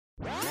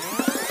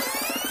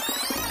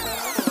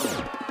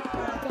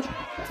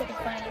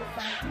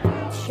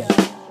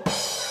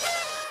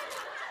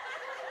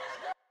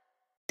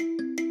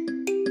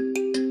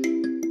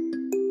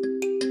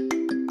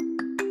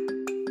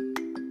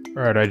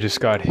Alright, I just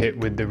got hit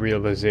with the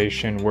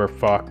realization we're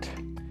fucked.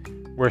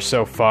 We're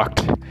so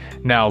fucked.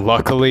 Now,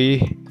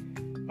 luckily,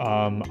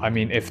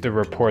 if the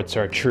reports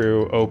are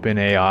true,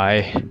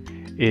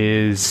 OpenAI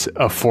is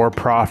a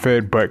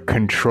for-profit but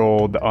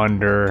controlled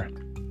under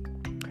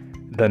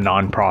the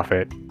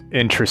non-profit.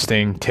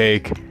 Interesting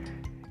take.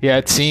 Yeah,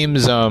 it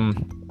seems,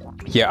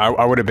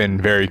 I would have been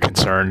very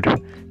concerned.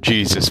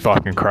 Jesus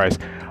fucking Christ.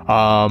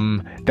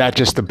 That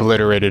just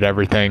obliterated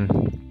everything.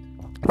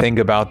 Think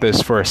about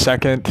this for a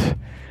second.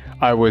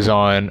 I was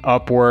on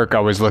Upwork.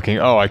 I was looking,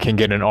 I can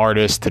get an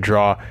artist to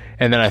draw.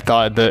 And then I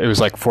thought that it was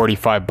like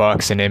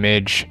 $45 an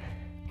image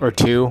or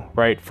two,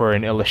 right? For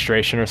an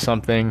illustration or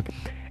something.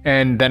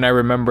 And then I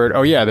remembered,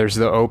 there's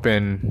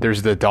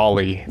the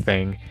Dolly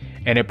thing.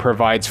 And it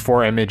provides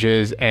 4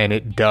 images and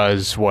it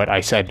does what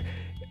I said,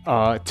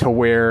 to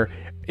where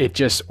it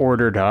just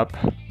ordered up,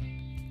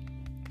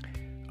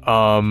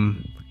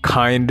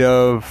 kind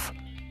of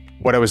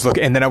what I was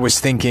looking. And then I was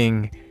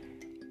thinking,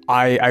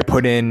 I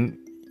put in,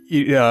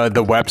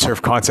 the web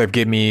surf concept,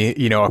 give me,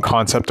 a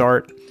concept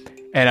art,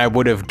 and I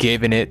would have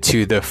given it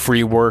to the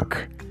free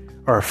work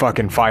or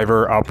fucking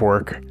Fiverr,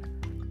 Upwork,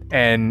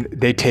 and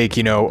they take,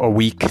 a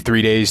week,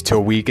 3 days to a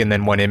week, and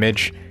then 1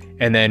 image,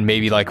 and then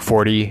maybe like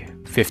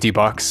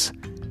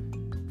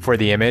 $40-$50 for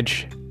the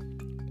image,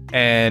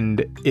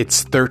 and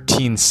it's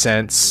 13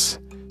 cents,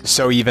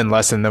 so even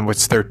less than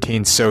what's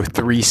 13, so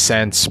 3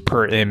 cents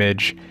per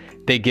image.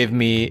 It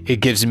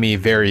gives me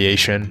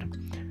variation.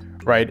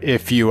 Right,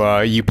 if you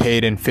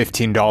paid in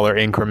 $15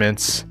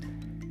 increments,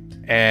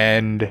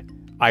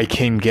 and I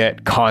can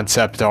get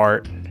concept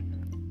art,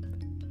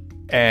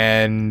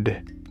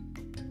 and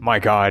my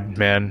God,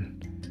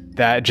 man,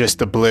 that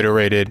just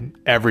obliterated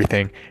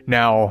everything.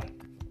 Now,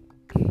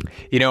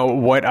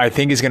 what I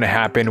think is going to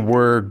happen,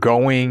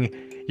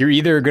 you're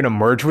either going to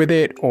merge with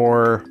it,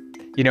 or,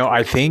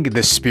 I think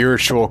the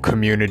spiritual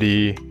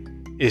community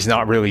is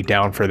not really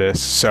down for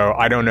this. So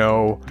I don't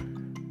know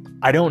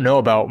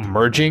about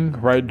merging,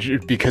 right?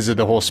 Because of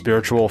the whole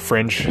spiritual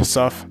fringe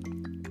stuff,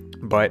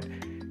 but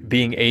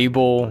being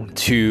able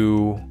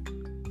to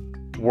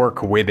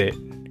work with it,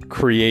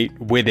 create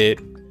with it,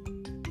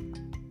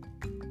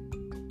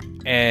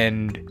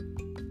 and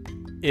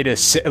it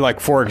is like,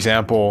 for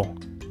example,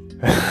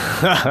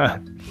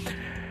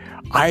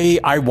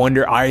 I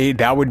wonder,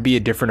 that would be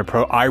a different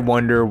approach. I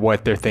wonder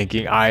what they're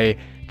thinking. I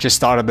just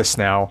thought of this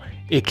now.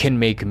 It can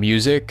make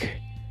music.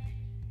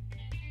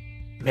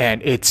 Man,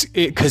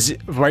 because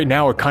right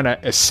now it kind of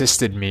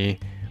assisted me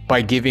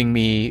by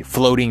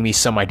floating me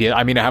some idea.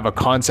 I mean, I have a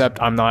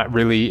concept. I'm not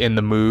really in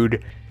the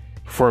mood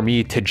for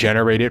me to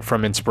generate it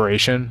from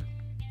inspiration,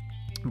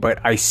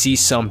 but I see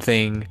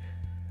something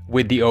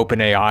with the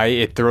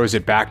OpenAI. It throws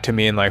it back to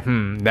me and like,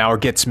 now it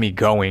gets me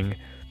going.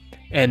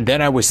 And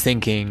then I was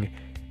thinking,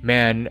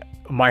 man,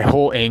 my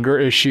whole anger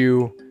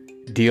issue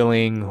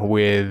dealing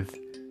with,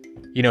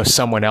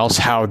 someone else,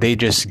 how they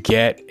just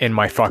get in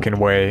my fucking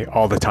way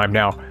all the time.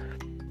 Now,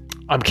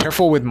 I'm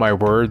careful with my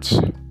words,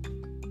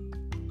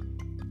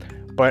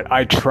 but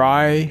I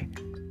try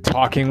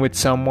talking with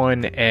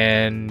someone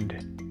and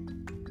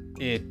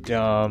it,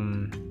 I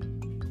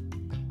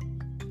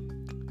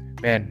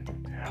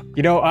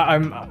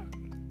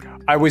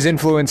was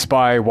influenced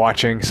by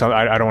watching some,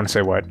 I don't want to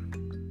say what.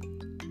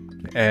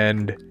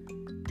 And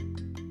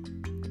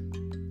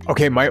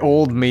okay, my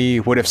old me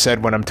would have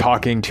said when I'm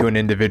talking to an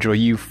individual,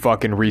 you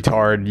fucking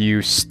retard,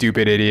 you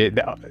stupid idiot.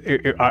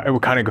 It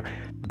would kind of go,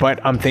 but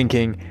I'm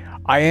thinking,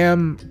 I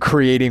am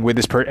creating with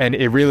this person, and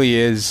it really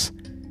is.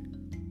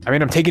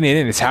 I'm taking it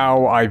in. It's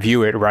how I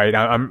view it, right?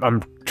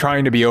 I'm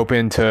trying to be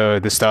open to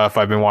the stuff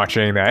I've been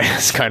watching that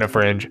is kind of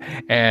fringe.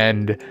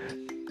 And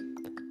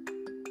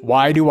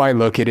why do I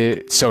look at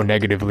it so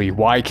negatively?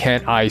 Why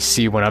can't I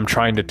see when I'm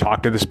trying to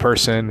talk to this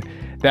person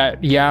that,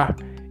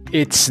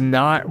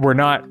 we're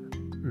not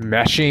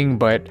meshing,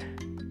 but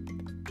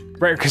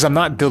right, because I'm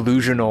not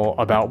delusional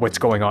about what's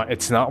going on.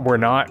 We're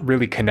not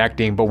really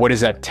connecting, but what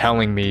is that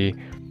telling me?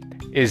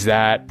 Is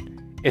that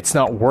it's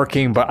not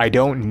working, but I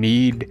don't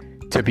need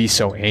to be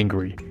so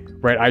angry,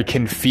 right? I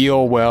can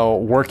feel,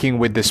 working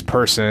with this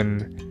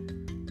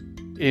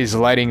person is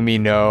letting me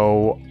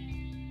know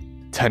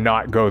to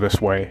not go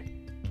this way,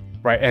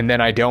 right? And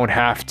then I don't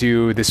have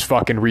to, this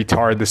fucking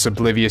retard, this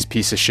oblivious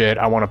piece of shit,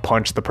 I want to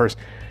punch the person.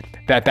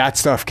 That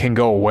stuff can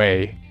go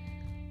away,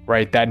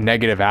 right? That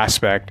negative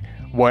aspect,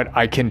 what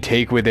I can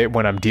take with it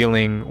when I'm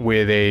dealing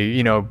with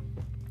a,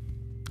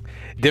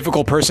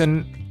 difficult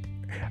person,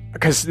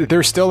 because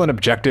there's still an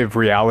objective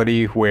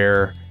reality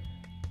where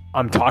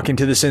I'm talking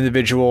to this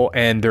individual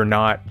and they're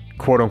not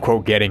quote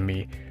unquote getting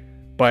me,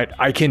 but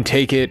I can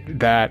take it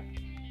that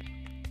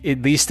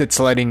at least it's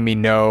letting me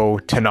know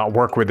to not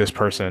work with this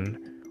person,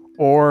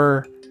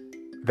 or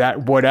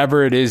that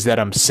whatever it is that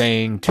I'm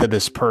saying to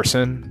this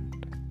person,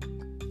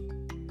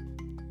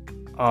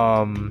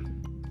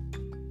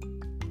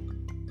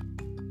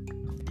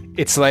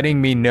 it's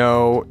letting me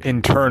know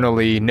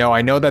internally, no,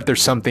 I know that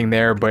there's something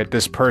there, but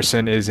this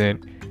person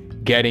isn't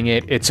getting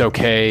it. It's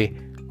okay.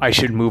 I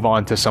should move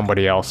on to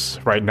somebody else,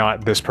 right?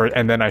 Not this person.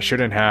 And then I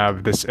shouldn't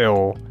have this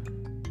ill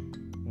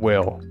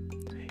will.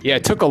 Yeah,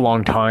 it took a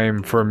long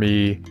time for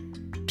me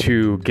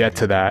to get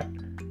to that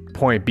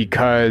point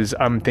because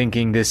I'm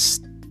thinking this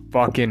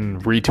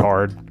fucking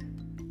retard.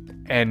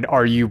 And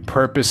are you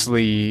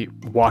purposely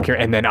walking?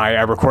 And then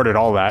I recorded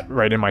all that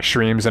right in my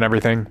streams and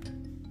everything.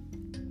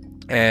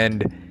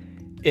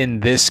 And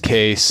in this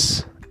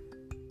case,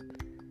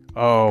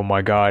 oh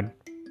my God.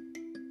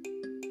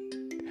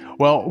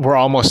 Well, we're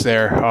almost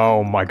there.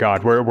 Oh my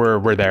God,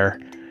 we're there.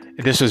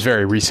 This was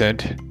very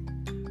recent.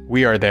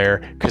 We are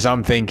there because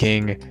I'm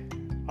thinking,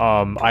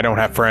 I don't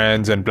have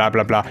friends and blah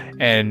blah blah.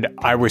 And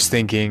I was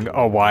thinking,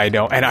 oh, why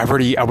don't? And I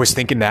was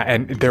thinking that,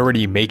 and they're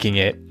already making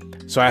it.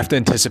 So I have to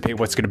anticipate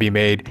what's going to be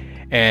made.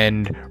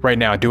 And right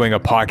now, doing a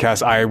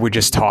podcast, I would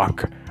just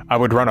talk. I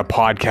would run a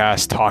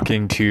podcast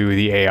talking to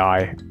the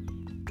AI.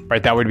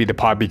 Right, that would be the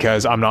pod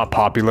because I'm not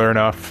popular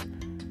enough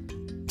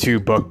to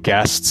book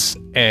guests,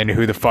 and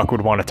who the fuck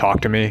would want to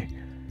talk to me?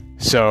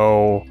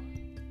 So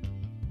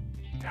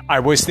I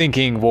was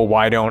thinking, well,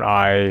 why don't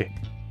I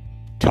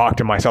talk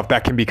to myself?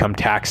 That can become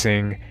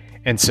taxing.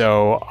 And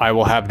so I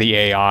will have the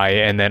AI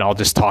and then I'll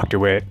just talk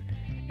to it.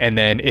 And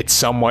then it's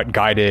somewhat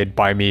guided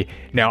by me.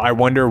 Now, I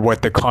wonder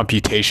what the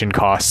computation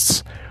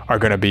costs are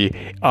going to be.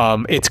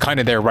 It's kind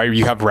of there, right?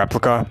 You have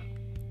Replica,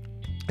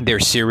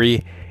 there's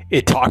Siri.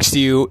 It talks to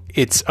you.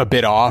 It's a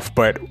bit off,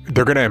 but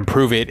they're going to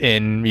improve it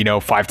in,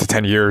 5 to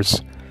 10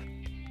 years.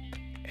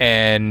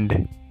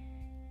 And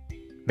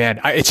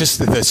man, it's just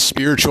the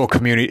spiritual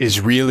community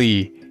is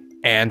really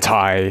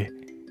anti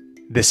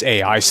this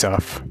AI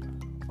stuff.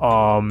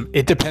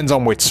 It depends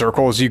on which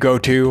circles you go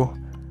to.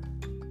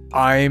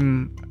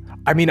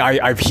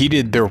 I've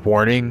heeded their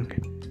warning,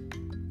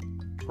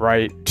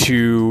 right,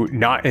 to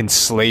not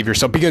enslave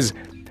yourself, because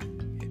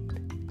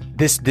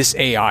this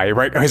AI,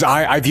 right, because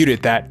I viewed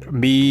it that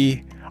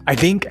I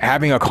think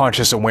having a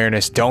conscious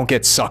awareness, don't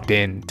get sucked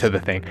into the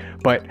thing,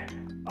 but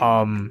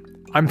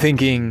I'm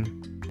thinking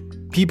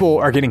people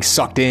are getting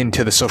sucked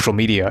into the social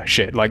media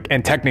shit, like,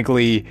 and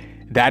technically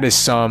that is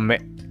some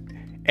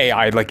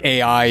AI, like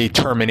AI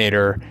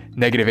Terminator,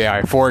 negative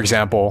AI. For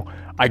example,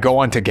 I go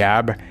onto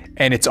Gab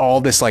and it's all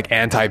this like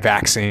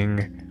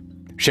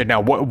anti-vaxxing shit.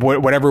 Now,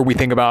 whatever we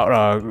think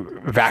about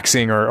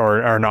vaxxing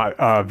or not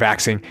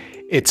vaxxing,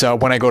 it's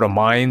when I go to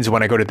Minds,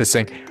 when I go to this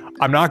thing,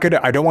 I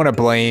don't want to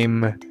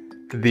blame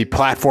the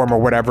platform or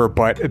whatever,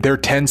 but there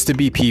tends to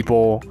be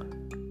people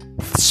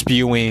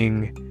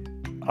spewing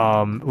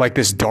like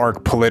this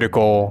dark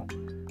political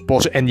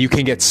bullshit, and you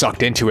can get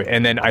sucked into it.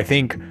 And then I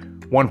think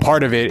one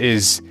part of it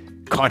is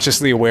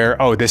consciously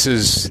aware, oh, this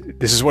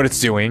is what it's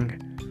doing,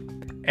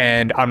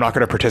 and I'm not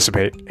going to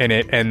participate in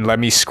it, and let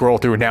me scroll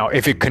through. Now,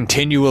 if it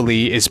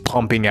continually is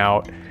pumping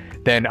out,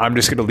 then I'm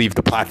just going to leave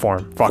the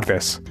platform. Fuck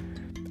this.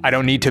 I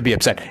don't need to be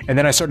upset. And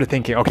then I started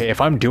thinking, okay,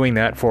 if I'm doing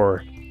that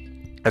for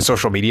a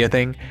social media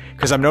thing,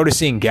 because I'm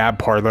noticing Gab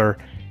Parler,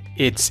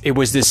 it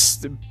was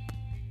this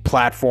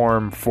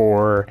platform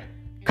for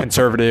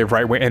conservative,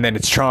 right wing, and then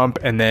it's Trump,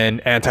 and then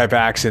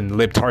anti-vax and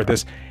libtard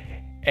this.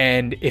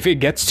 And if it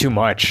gets too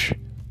much,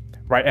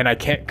 right, and I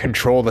can't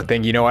control the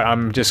thing, you know what,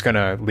 I'm just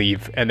gonna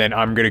leave, and then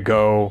I'm gonna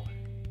go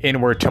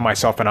inward to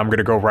myself, and I'm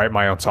gonna go write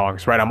my own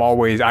songs, right? I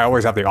always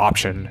have the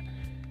option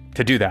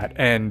to do that.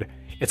 And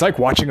it's like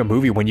watching a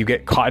movie when you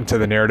get caught into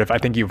the narrative. I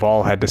think you've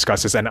all had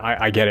discussed this, and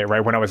I get it,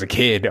 right? When I was a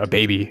kid, a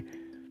baby,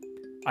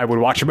 I would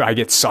watch it, I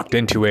get sucked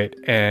into it,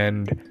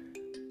 and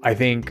I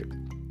think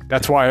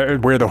that's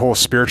where the whole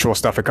spiritual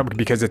stuff it comes,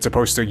 because it's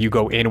supposed to, you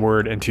go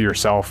inward into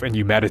yourself and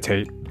you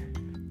meditate,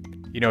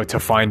 to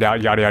find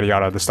out yada yada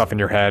yada, the stuff in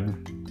your head.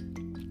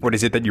 What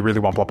is it that you really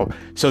want? Blah blah.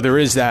 So there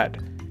is that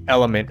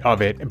element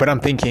of it. But I'm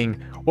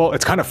thinking, well,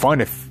 it's kind of fun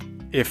if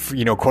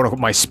quote unquote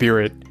my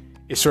spirit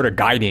is sort of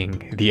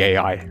guiding the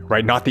AI,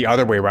 right? Not the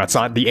other way around. It's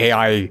not the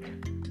AI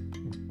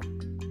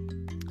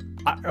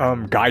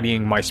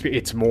guiding my spirit.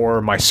 It's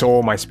more my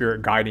soul, my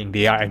spirit guiding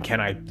the AI. And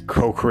can I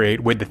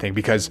co-create with the thing?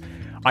 Because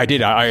I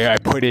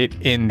put it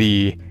in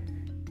the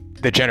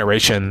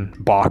generation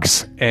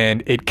box,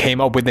 and it came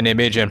up with an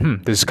image,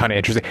 and this is kind of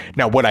interesting.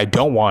 Now, what I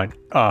don't want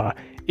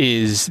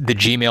is the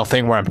Gmail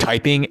thing where I'm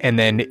typing and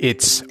then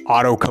it's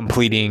auto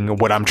completing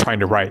what I'm trying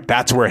to write.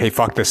 That's where, hey,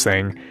 fuck this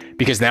thing,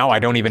 because now I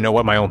don't even know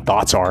what my own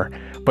thoughts are.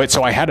 But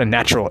so I had a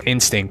natural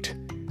instinct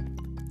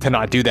to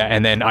not do that,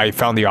 and then I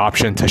found the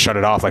option to shut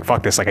it off. Like,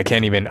 fuck this, like I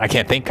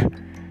can't think.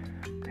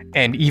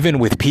 And even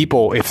with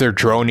people, if they're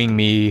droning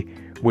me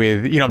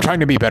with, I'm trying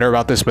to be better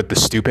about this with the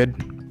stupid,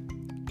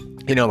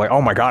 like,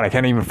 oh my God, I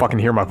can't even fucking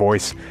hear my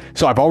voice.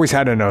 So I've always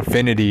had an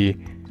affinity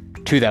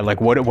to that. Like,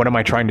 what am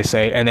I trying to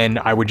say? And then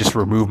I would just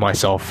remove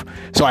myself.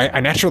 So I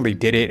naturally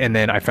did it. And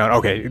then I found,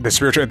 okay, the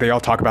spiritual, they all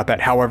talk about that.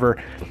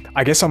 However,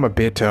 I guess I'm a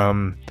bit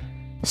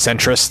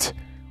centrist,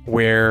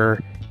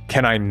 where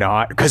can I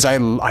not? Because I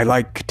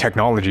like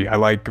technology. I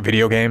like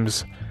video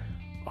games.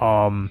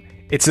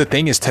 It's the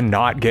thing is to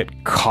not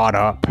get caught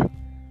up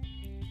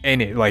in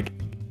it. Like,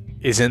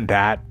 isn't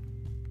that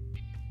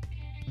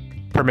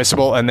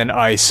permissible? And then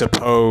I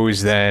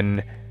suppose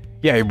then,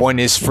 yeah, one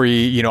is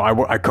free.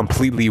 I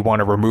completely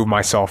want to remove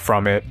myself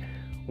from it,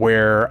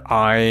 where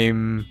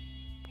I'm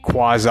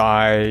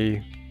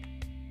quasi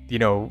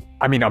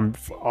I mean, I'm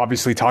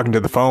obviously talking to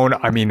the phone.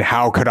 I mean,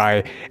 how could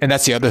I? And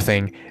that's the other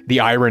thing. The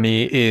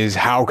irony is,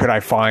 how could I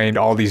find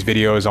all these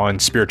videos on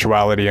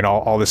spirituality and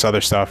all this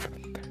other stuff,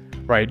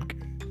 right?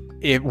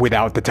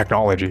 Without the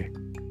technology.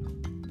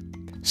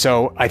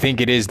 So I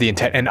think it is the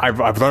intent. And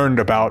I've learned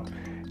about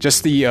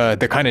just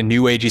the kind of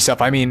new agey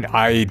stuff. I mean,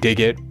 I dig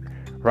it,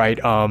 right?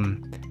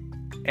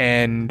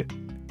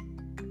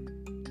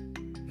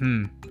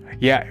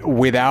 Yeah,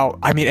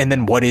 and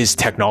then what is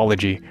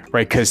technology,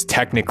 right? Because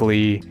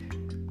technically,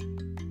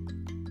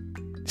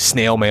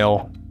 snail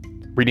mail,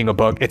 reading a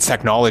book, it's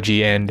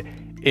technology. And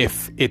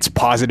if it's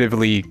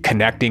positively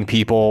connecting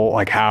people,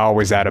 like, how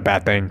is that a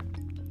bad thing?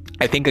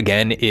 I think,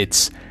 again,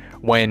 it's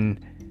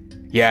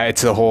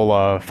the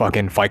whole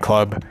fucking Fight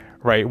Club,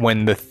 right?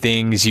 When the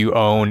things you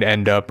own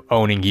end up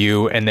owning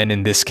you. And then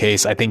in this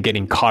case, I think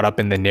getting caught up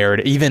in the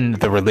narrative, even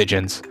the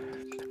religions,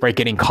 right?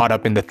 Getting caught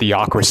up in the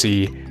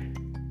theocracy,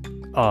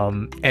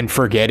 and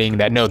forgetting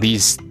that, no,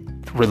 these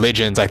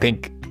religions, I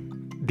think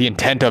the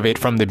intent of it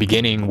from the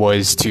beginning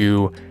was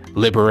to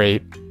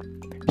liberate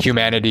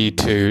humanity,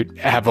 to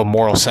have a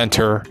moral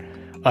center,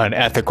 an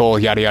ethical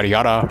yada yada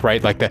yada,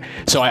 right? Like that.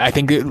 So I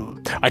think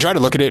I try to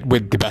look at it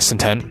with the best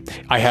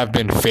intent. I have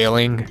been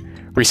failing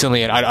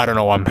recently, and I don't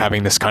know, I'm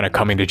having this kind of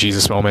coming to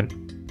Jesus moment.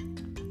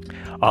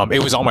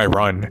 It was on my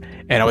run,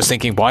 and I was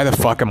thinking, why the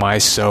fuck am I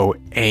so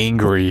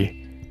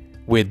angry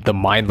with the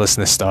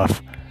mindlessness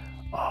stuff?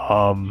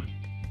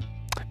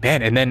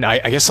 Man, and then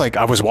I guess, like,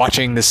 I was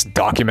watching this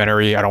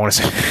documentary, I don't want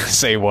to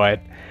say what,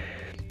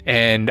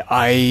 and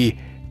I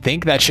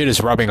think that shit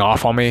is rubbing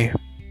off on me.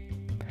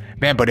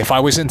 Man, but if I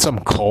was in some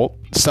cult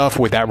stuff,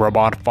 would that rub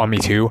off on me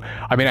too?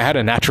 I mean, I had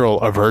a natural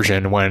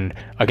aversion when,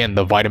 again,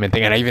 the vitamin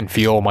thing, and I even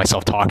feel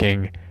myself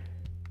talking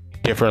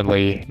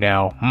differently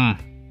now.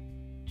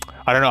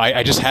 I don't know,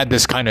 I just had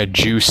this kind of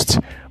juiced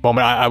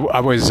moment. I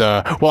was,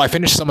 I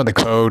finished some of the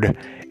code,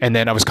 and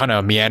then I was kind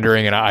of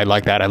meandering, and I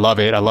like that. I love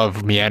it. I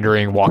love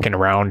meandering, walking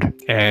around,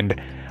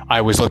 and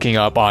I was looking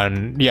up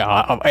on,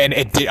 and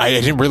I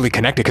didn't really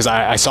connect it because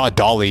I saw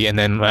Dolly, and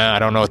then I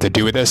don't know what to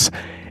do with this.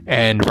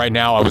 And right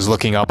now I was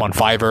looking up on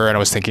Fiverr, and I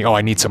was thinking,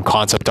 I need some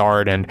concept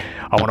art, and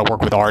I want to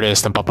work with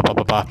artists, and blah, blah, blah,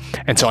 blah, blah.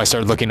 And so I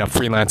started looking up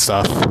freelance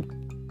stuff.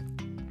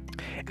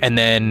 And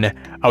then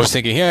I was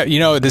thinking,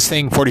 this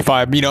thing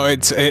 45,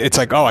 it's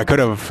like, I could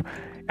have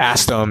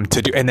asked them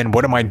to do. And then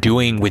what am I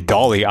doing with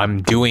Dolly?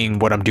 I'm doing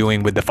what I'm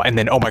doing with and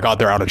then, oh my God,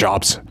 they're out of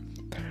jobs,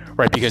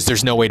 right? Because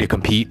there's no way to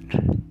compete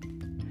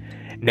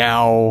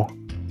now,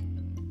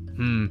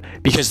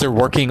 because they're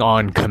working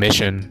on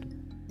commission.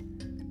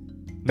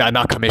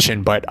 Not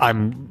commission, but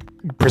I'm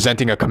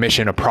presenting a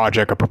commission, a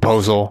project, a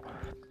proposal.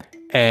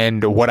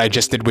 And what I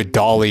just did with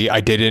Dolly,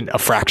 I did in a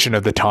fraction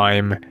of the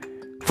time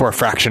for a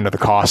fraction of the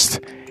cost.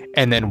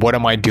 And then what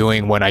am I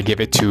doing when I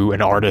give it to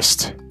an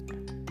artist?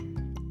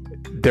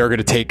 They're going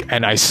to take,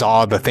 and I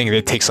saw the thing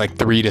that takes like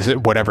 3 to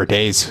whatever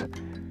days.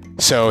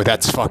 So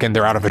that's fucking,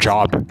 they're out of a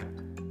job.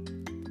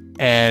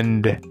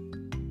 And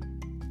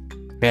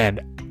man,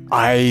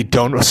 I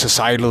don't know,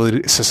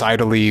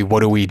 societally,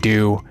 what do we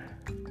do?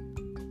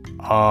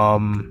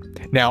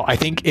 Now I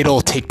think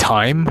it'll take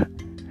time,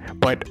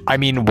 but I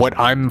mean, what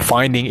I'm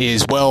finding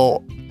is,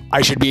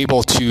 I should be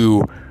able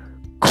to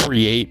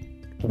create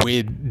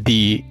with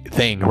the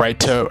thing, right?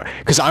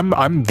 Because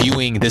I'm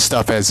viewing this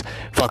stuff as,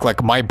 fuck,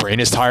 like, my brain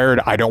is tired.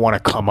 I don't want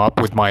to come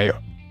up with my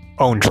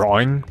own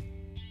drawing.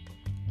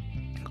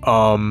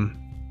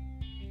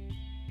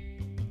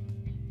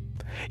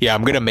 Yeah,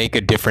 I'm gonna make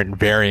a different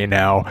variant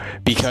now,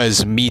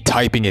 because me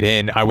typing it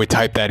in, I would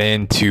type that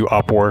into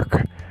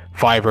Upwork,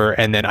 Fiverr,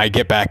 and then I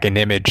get back an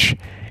image,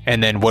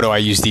 and then what do I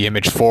use the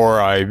image for?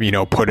 I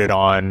put it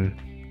on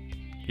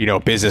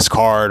business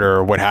card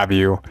or what have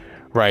you,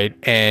 right?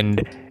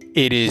 And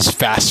it is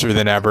faster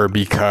than ever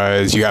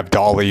because you have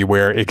Dolly,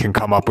 where it can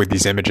come up with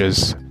these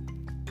images.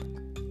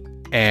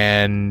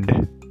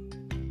 And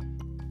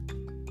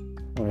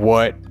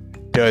what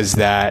does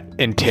that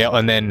entail?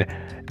 And then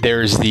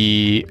there's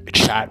the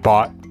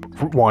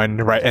chatbot one,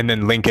 right? And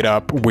then link it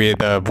up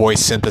with a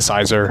voice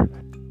synthesizer.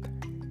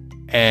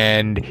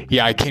 And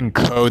yeah, I can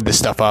code the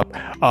stuff up.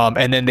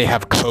 And then they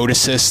have Code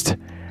Assist,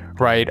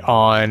 right?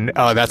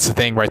 That's the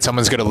thing, right?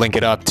 Someone's going to link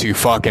it up to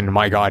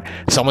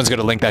someone's going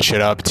to link that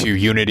shit up to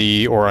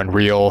Unity or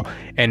Unreal.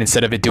 And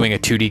instead of it doing a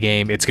 2D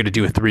game, it's going to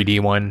do a 3D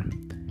one.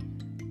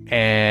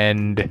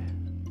 And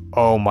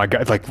oh my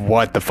God, like,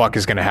 what the fuck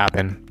is going to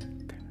happen,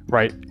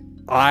 right?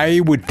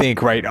 I would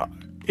think, right,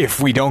 if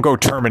we don't go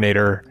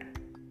Terminator,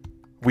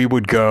 we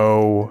would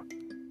go,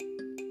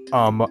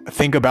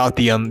 think about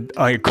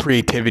the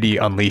creativity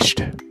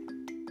unleashed.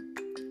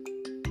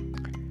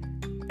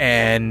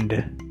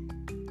 And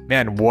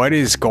man, what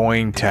is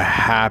going to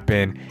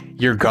happen?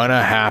 You're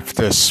gonna have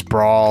to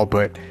sprawl,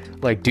 but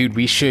like, dude,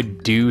 we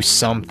should do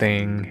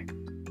something.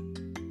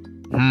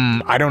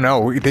 I don't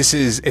know.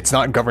 It's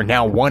not governed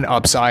now. One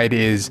upside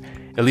is,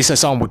 at least I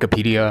saw on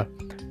Wikipedia,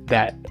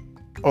 that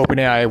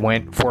OpenAI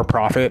went for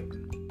profit,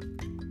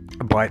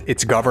 but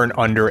it's governed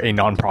under a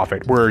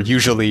nonprofit. Where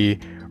usually,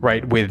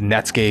 right, with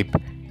Netscape,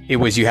 it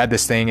was you had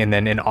this thing, and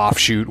then an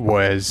offshoot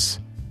was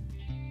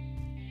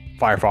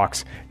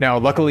Firefox. Now,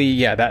 luckily,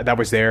 yeah, that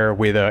was there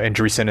with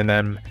Andreessen and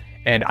them.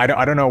 And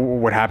I don't know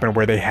what happened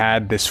where they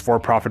had this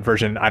for-profit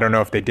version. I don't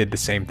know if they did the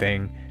same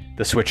thing,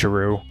 the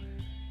switcheroo.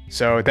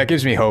 So that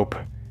gives me hope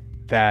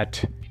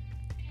that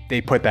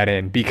they put that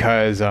in,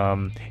 because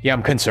yeah,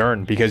 I'm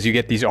concerned, because you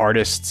get these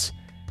artists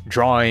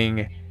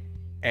drawing,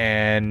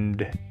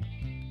 and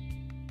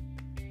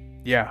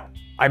yeah,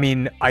 I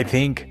mean, I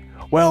think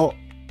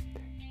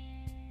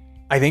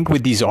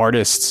with these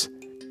artists,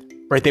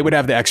 right, they would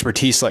have the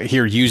expertise, like,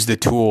 here, use the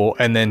tool,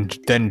 and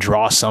then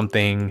draw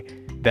something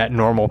that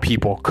normal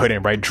people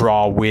couldn't, right?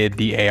 Draw with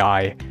the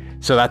AI.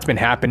 So that's been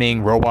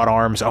happening. Robot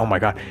arms. Oh my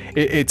God.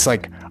 It's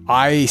like,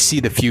 I see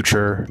the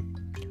future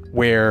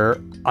where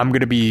I'm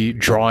going to be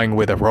drawing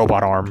with a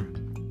robot arm,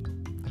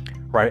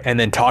 right? And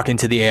then talking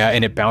to the AI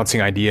and it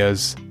bouncing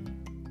ideas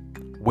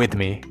with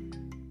me.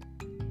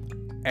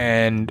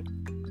 And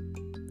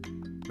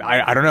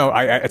I don't know.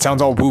 It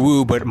sounds all woo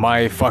woo, but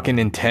my fucking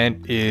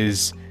intent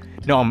is,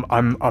 no,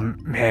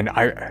 man,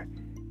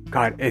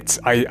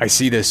 I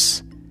see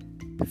this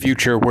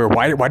future where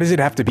why does it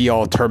have to be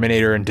all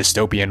Terminator and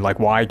dystopian? Like,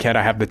 why can't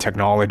I have the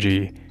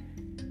technology?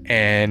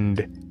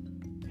 And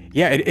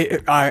yeah,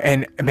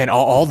 and man,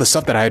 all the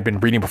stuff that I had been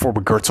reading before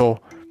with Goertzel,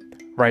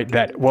 right?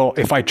 That, well,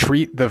 if I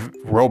treat the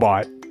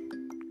robot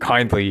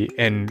kindly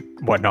and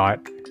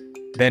whatnot,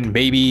 then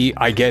maybe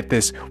I get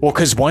this. Well,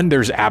 because one,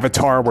 there's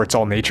Avatar where it's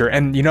all nature,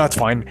 and you know, that's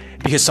fine,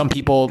 because some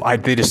people,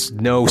 they just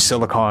no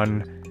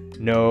silicon,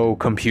 no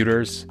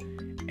computers,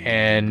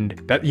 and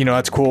that, you know,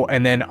 that's cool.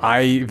 And then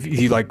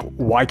like,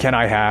 why can't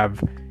I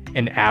have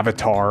an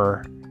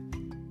Avatar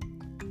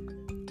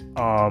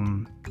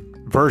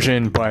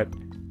version, but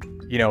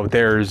you know,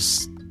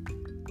 there's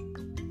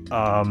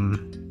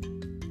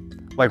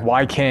like,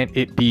 why can't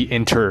it be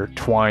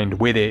intertwined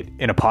with it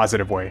in a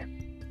positive way?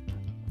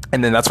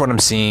 And then that's what I'm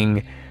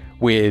seeing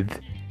with,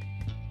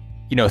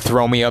 you know,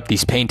 throw me up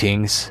these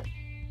paintings.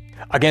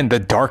 Again, the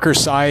darker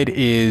side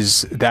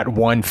is that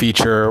one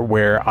feature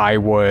where I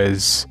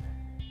was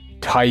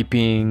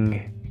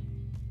typing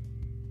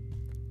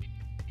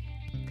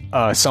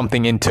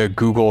something into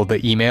Google,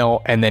 the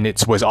email, and then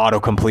it was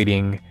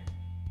auto-completing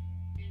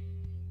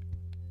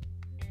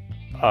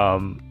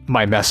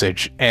my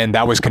message. And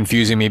that was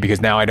confusing me,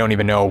 because now I don't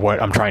even know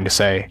what I'm trying to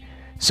say.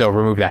 So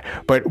remove that.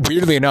 But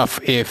weirdly enough,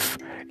 if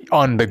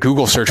on the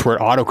Google search where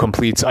it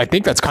auto-completes, I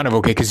think that's kind of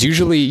okay, because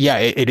usually, yeah,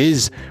 it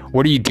is,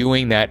 what are you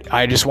doing that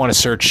I just want to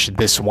search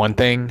this one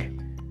thing?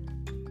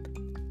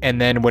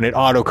 And then when it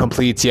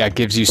auto-completes, yeah, it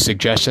gives you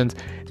suggestions.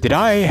 Did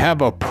I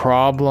have a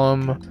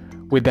problem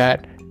with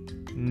that?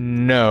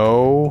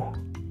 No.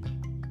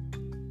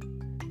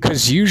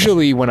 Because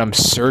usually when I'm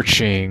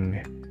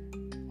searching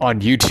on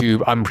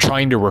YouTube, I'm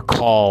trying to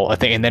recall a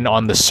thing, and then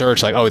on the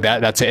search, like, oh,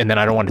 that's it, and then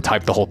I don't want to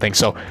type the whole thing.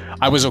 So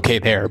I was okay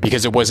there,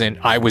 because it wasn't,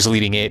 I was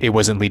leading it, it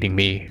wasn't leading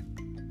me.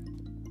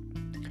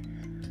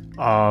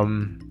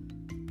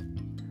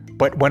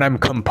 But when I'm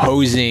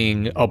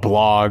composing a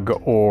blog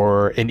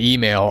or an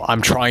email,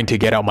 I'm trying to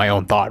get out my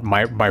own thought,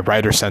 my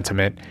writer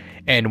sentiment.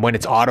 And when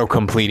it's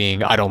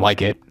auto-completing, I don't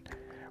like it,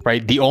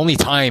 right? The only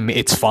time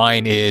it's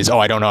fine is, oh,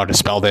 I don't know how to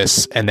spell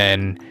this, and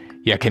then,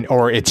 yeah,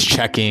 or it's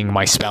checking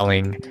my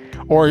spelling.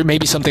 Or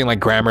maybe something like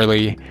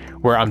Grammarly,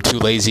 where I'm too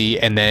lazy,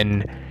 and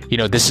then, you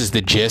know, this is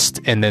the gist,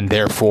 and then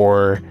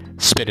therefore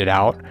spit it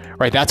out,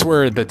 right? That's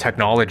where the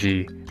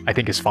technology, I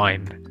think, is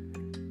fine.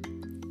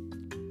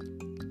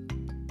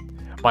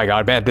 My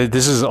God, man,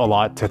 this is a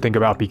lot to think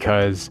about,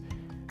 because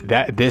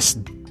this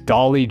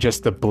DALL-E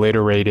just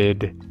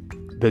obliterated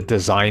the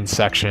design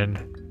section.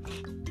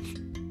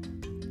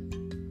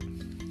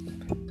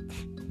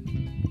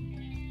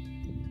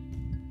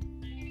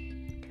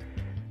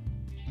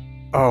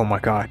 Oh my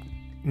God.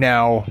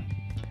 Now,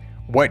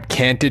 what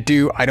can't it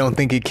do? I don't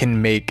think it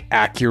can make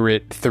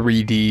accurate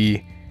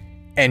 3D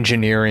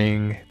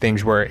engineering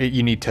things where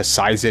you need to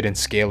size it and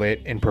scale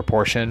it in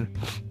proportion.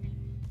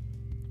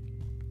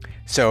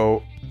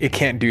 So it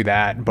can't do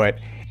that, but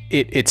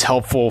it's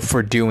helpful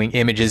for doing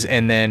images.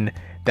 And then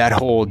that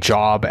whole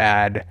job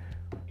ad,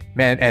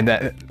 man, and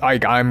that,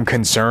 like, I'm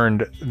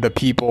concerned, the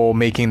people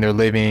making their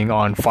living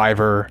on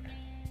Fiverr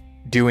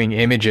doing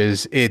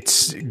images,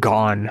 it's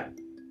gone.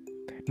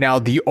 Now,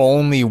 the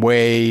only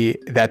way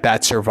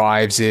that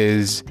survives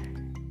is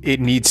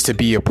it needs to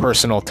be a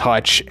personal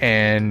touch,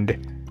 and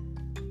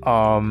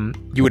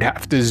you would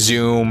have to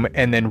zoom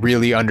and then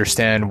really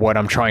understand what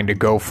I'm trying to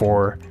go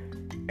for,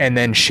 and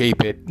then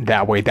shape it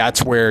that way.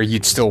 That's where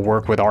you'd still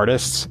work with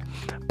artists.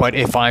 But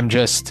if I'm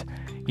just,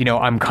 you know,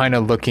 I'm kind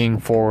of looking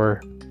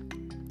for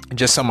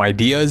just some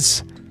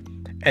ideas,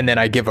 and then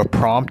I give a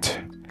prompt.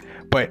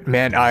 But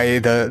man,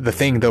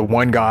 the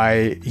one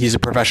guy, he's a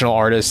professional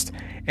artist,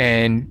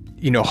 and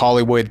you know,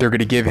 Hollywood, they're going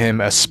to give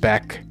him a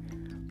spec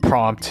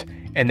prompt,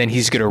 and then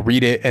he's going to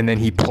read it, and then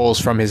he pulls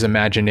from his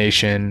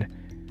imagination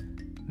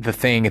the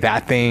thing.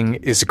 That thing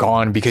is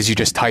gone, because you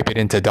just type it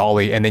into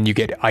DALL-E, and then you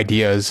get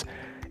ideas.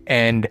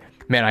 And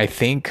man, I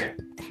think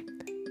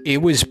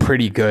it was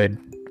pretty good.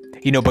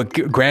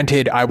 but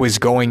granted, I was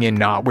going in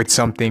not with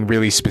something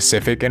really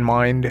specific in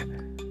mind.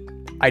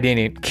 I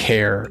didn't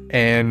care.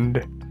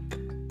 And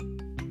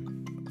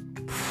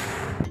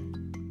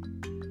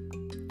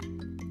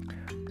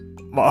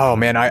oh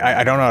man,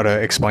 I don't know how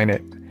to explain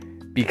it,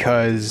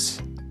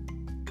 because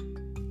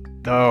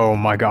oh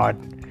my God,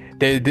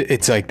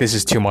 it's like, this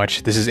is too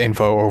much. This is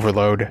info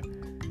overload.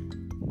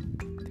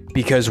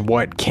 Because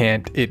what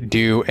can't it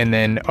do? And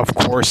then of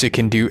course it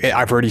can do,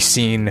 I've already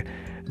seen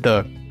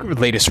the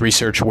latest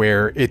research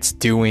where it's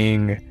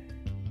doing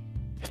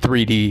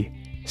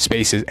 3D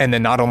spaces. And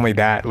then not only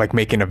that, like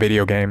making a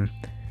video game,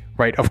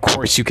 right? Of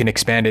course you can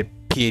expand it.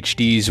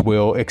 PhDs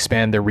will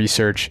expand their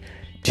research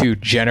to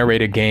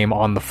generate a game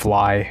on the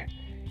fly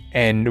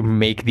and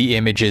make the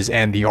images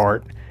and the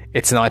art.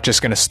 It's not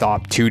just going to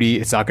stop 2D.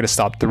 It's not going to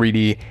stop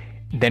 3D.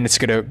 Then it's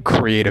going to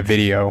create a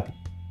video,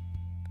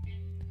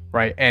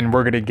 right? And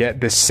we're going to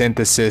get this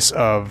synthesis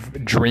of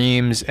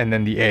dreams and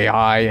then the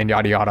AI and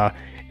yada yada.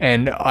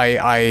 And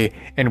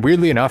and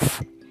weirdly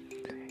enough,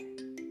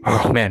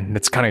 oh man,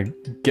 that's kind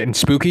of getting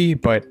spooky,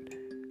 but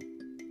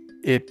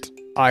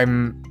I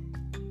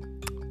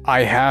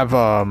have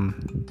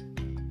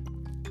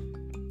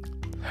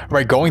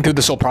right, going through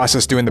this whole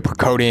process, doing the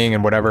coding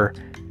and whatever,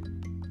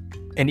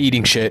 and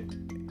eating shit,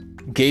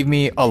 gave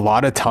me a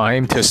lot of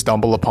time to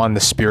stumble upon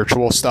the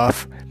spiritual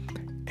stuff,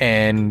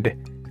 and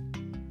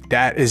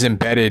that is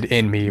embedded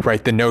in me,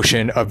 right? The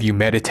notion of you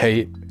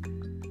meditate,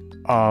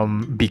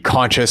 be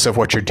conscious of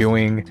what you're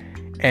doing,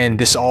 and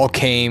this all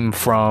came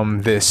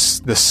from the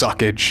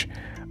suckage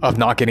of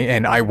not getting.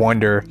 And I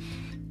wonder,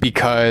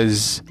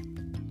 because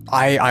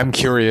I'm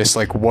curious,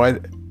 like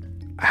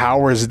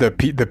how is the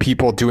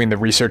people doing the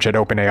research at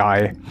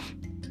OpenAI?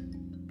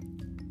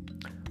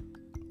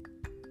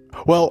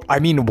 Well, I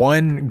mean,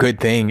 one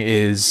good thing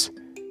is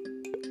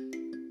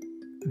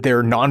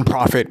their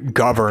nonprofit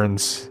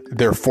governs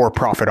their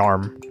for-profit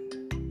arm.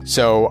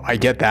 So I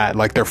get that,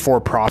 like their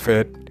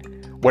for-profit,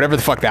 whatever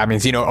the fuck that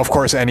means. Of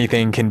course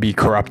anything can be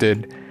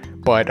corrupted,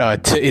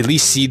 but to at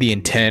least see the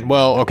intent,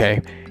 well,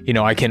 okay,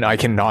 I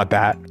can nod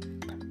that.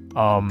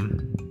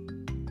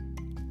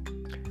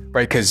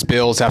 Right, because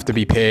bills have to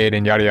be paid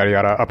and yada yada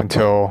yada up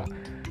until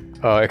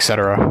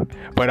etc.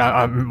 But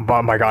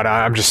oh my God,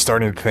 I'm just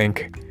starting to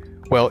think,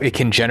 well, it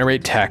can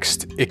generate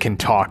text, it can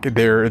talk.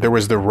 There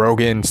was the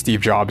Rogan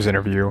Steve Jobs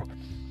interview,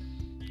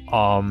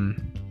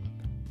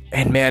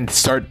 and man,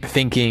 start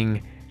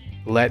thinking,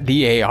 let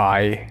the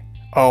AI,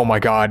 oh my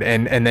God,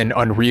 and then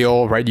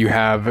Unreal, right? You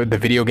have the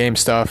video game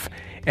stuff,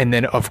 and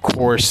then of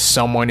course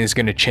someone is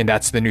going to chain.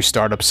 That's the new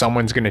startup.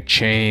 Someone's going to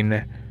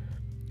chain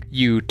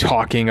you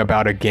talking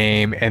about a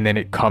game and then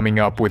it coming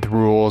up with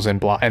rules and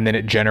blah, and then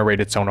it generate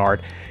its own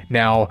art.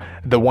 Now,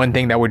 the one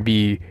thing that would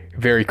be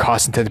very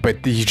cost intensive,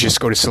 but you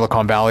just go to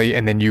Silicon Valley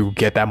and then you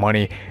get that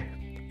money,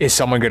 is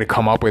someone going to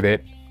come up with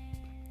it?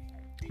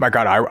 My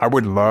God, I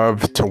would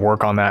love to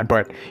work on that.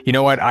 But you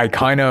know what? I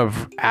kind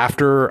of,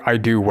 after I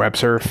do web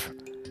surf,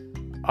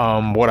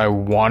 what I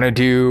want to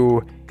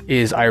do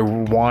is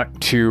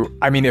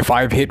if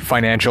I've hit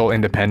financial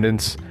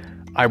independence,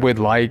 I would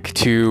like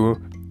to,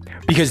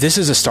 because this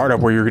is a startup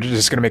where you're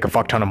just going to make a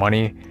fuck ton of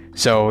money.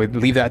 So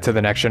leave that to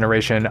the next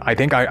generation. I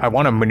think I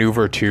want to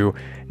maneuver to,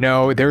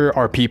 no, there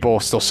are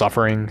people still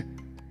suffering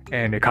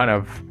and it kind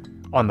of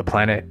on the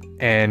planet.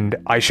 And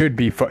I should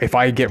be, if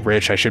I get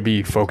rich, I should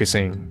be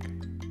focusing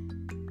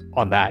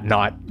on that,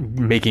 not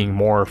making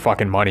more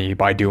fucking money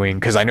by doing,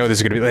 because I know this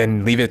is going to be,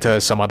 and leave it to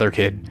some other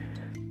kid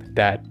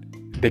that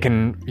they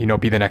can,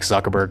 be the next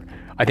Zuckerberg.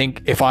 I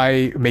think if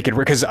I make it,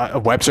 because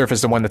web surf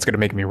is the one that's going to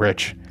make me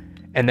rich.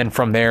 And then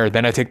from there,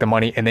 then I take the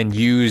money and then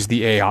use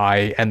the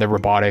AI and the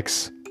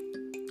robotics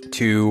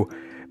to,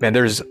 man,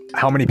 there's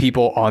how many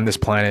people on this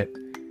planet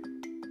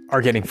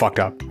are getting fucked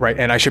up, right?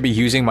 And I should be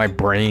using my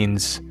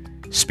brain's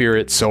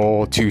spirit,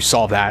 soul to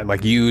solve that,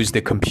 like use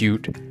the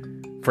compute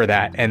for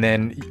that. And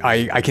then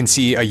I can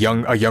see a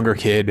younger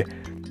kid,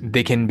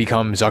 they can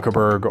become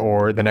Zuckerberg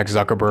or the next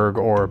Zuckerberg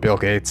or Bill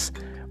Gates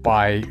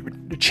by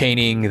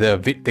chaining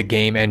the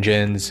game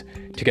engines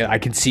together. I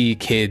can see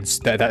kids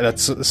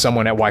that's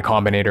someone at Y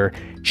Combinator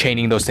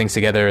chaining those things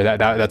together.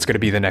 That's going to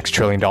be the next $1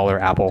 trillion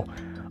Apple.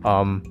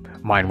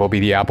 Mine will be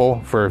the Apple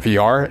for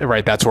VR,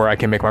 right? That's where I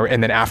can make my,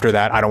 and then after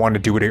that, I don't want to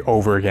do it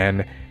over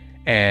again.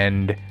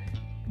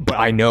 But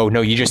I know,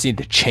 no, you just need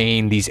to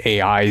chain these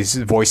AIs,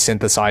 voice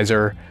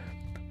synthesizer,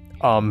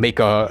 make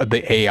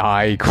the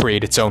AI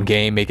create its own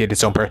game, make it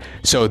its own.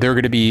 So there are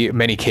going to be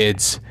many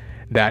kids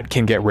that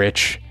can get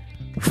rich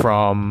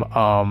from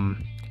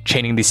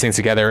chaining these things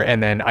together.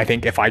 And then I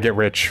think if I get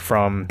rich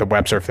from the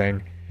web surf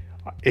thing,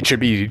 it should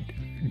be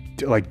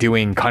like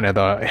doing kind of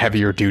the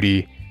heavier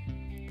duty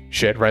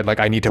shit, right? Like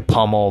I need to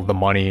pummel the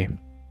money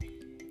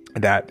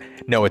that,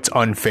 no, it's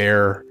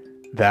unfair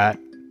that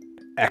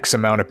X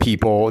amount of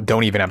people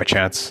don't even have a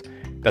chance.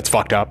 That's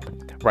fucked up,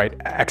 right?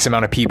 X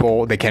amount of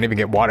people, they can't even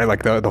get water,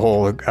 like the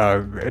whole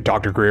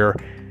Dr. Greer,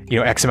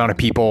 X amount of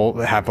people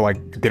have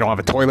they don't have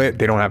a toilet,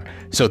 they don't have,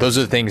 so those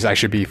are the things I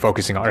should be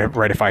focusing on,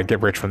 right? If I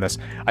get rich from this,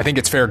 I think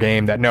it's fair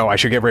game that no, I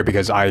should get rich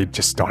because I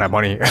just don't have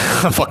money.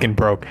 I'm fucking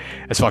broke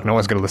as fuck. No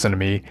one's gonna listen to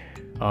me.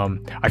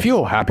 I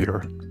feel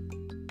happier.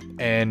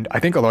 And I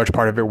think a large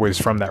part of it was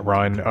from that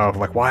run of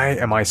why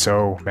am I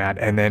so mad?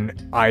 And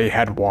then I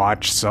had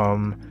watched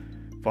some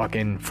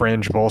fucking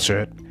fringe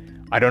bullshit.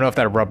 I don't know if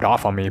that rubbed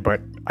off on me,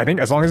 but I think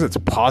as long as it's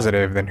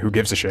positive, then who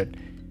gives a shit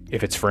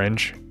if it's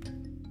fringe?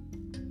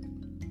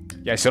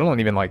 Yeah, I still don't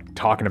even like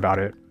talking about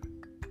it.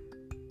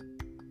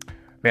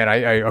 Man,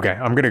 okay,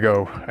 I'm gonna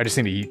go. I just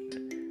need to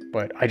eat.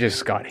 But I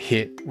just got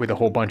hit with a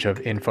whole bunch of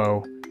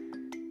info.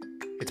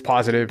 It's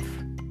positive.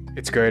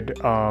 It's good.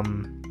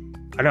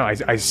 I don't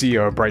know, I see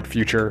a bright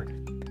future,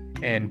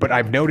 but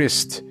I've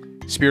noticed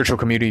spiritual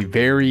community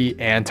very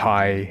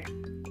anti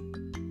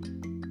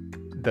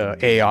the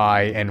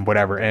AI and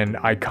whatever, and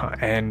I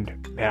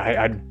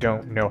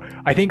don't know.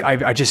 I think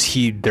I just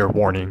heed their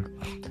warning,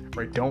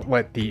 right? Don't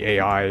let the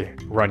AI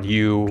run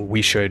you.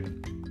 We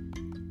should.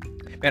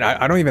 Man,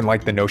 I don't even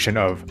like the notion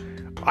of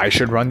I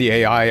should run the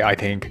AI. I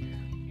think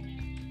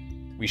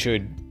we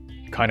should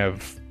kind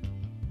of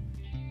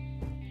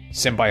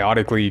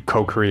symbiotically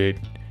co-create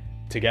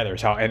together.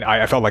 So, and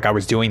I felt like I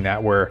was doing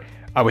that where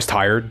I was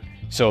tired,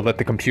 so let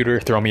the computer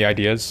throw me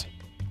ideas,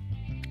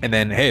 and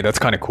then hey, that's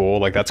kind of cool,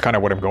 that's kind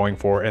of what I'm going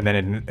for, and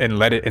then and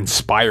let it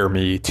inspire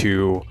me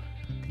to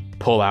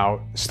pull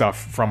out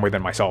stuff from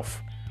within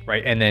myself,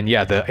 right? And then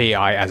the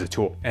AI as a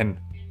tool, and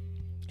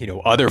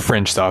other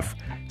fringe stuff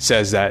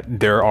says that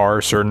there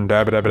are certain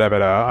I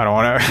don't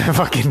want to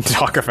fucking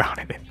talk about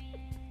it,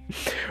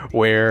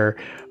 where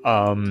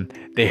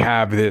they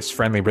have this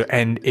friendly,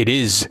 and it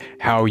is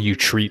how you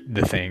treat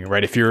the thing,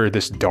 right? If you're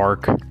this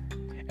dark,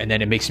 and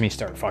then it makes me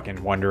start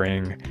fucking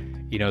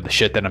wondering, the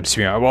shit that I'm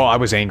spewing. Well, I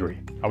was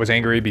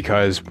angry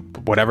because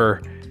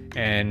whatever,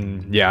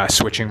 and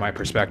switching my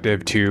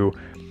perspective to,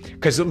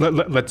 because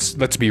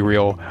let's be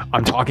real,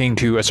 I'm talking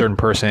to a certain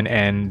person,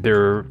 and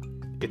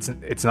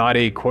it's not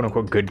a quote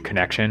unquote good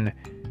connection.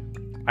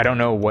 I don't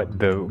know what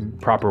the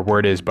proper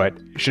word is, but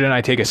shouldn't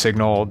I take a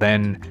signal,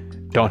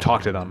 then don't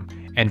talk to them?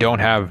 And don't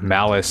have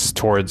malice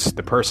towards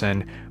the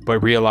person, but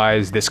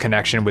realize this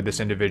connection with this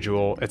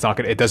individual,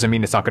 it doesn't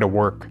mean it's not gonna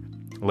work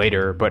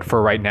later, but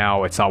for right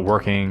now it's not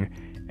working.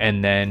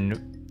 And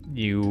then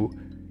you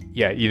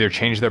either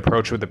change the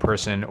approach with the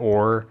person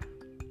or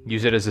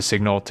use it as a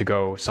signal to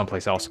go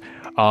someplace else.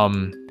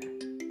 Man,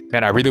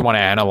 I really want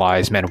to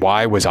analyze, man,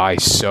 why was I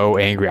so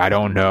angry? I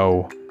don't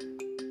know.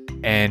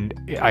 And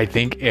I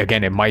think,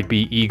 again, it might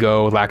be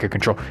ego, lack of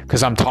control,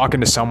 because I'm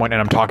talking to someone and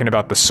I'm talking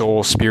about the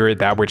soul, spirit,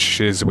 that which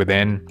is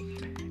within.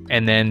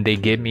 And then they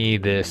give me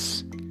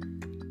this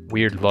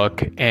weird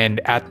look.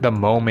 And at the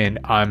moment,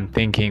 I'm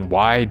thinking,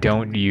 why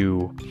don't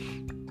you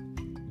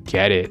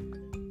get it?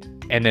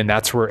 And then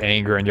that's where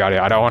anger and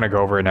yada. I don't want to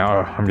go over it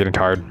now. I'm getting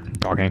tired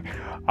talking.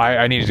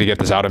 I needed to get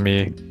this out of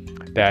me,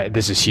 that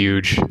this is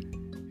huge.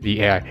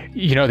 The AI.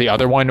 The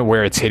other one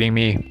where it's hitting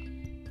me,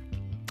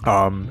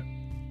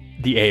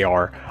 the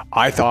AR.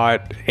 I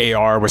thought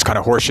AR was kind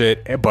of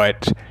horseshit,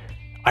 but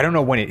I don't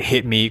know when it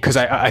hit me, because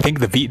I think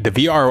the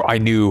VR I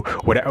knew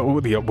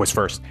what was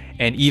first,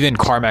 and even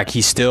Carmack,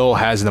 he still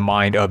has the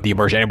mind of the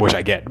immersion, which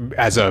I get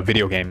as a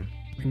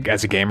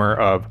gamer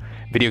of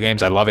video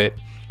games. I love it,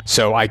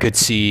 so I could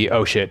see,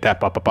 oh shit,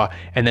 that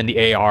and then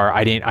the AR,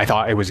 I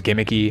thought it was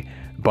gimmicky,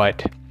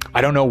 but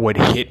I don't know what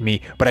hit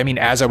me. But I mean,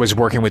 as I was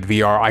working with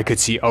VR, I could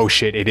see, oh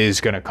shit, it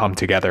is gonna come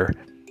together.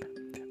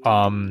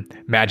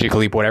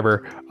 Magically,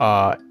 whatever.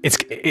 It's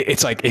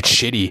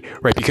shitty,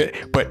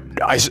 right? But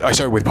I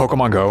started with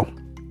Pokemon Go.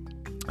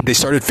 They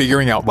started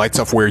figuring out light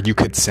stuff where you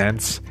could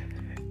sense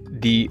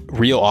the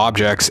real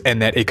objects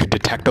and that it could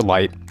detect the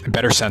light,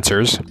 better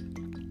sensors.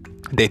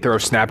 They throw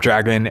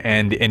Snapdragon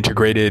and the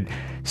integrated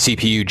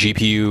CPU,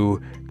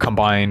 GPU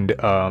combined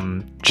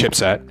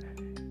chipset,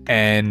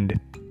 and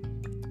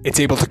it's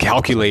able to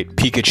calculate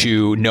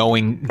Pikachu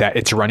knowing that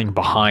it's running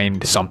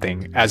behind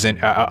something as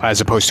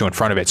opposed to in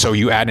front of it. So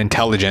you add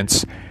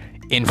intelligence,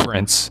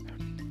 inference,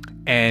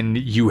 and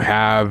you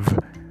have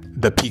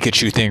the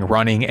Pikachu thing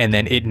running, and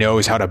then it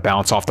knows how to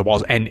bounce off the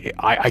walls. And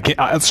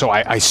I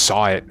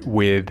saw it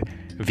with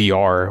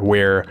VR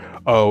where,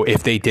 oh,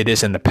 if they did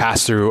this in the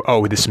pass-through,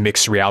 oh, this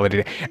mixed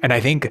reality. And I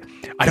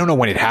don't know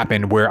when it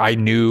happened where I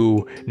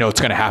knew, no, it's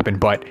going to happen,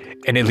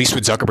 and at least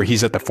with Zuckerberg,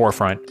 he's at the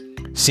forefront,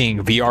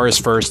 seeing VR is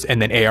first,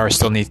 and then AR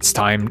still needs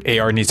time.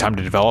 AR needs time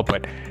to develop,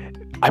 but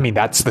I mean,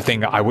 that's the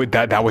thing.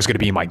 That was going to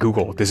be my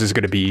Google. This is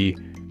going to be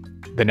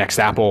the next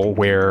Apple,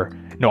 where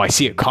no, I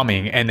see it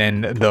coming, and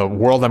then the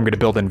world I'm going to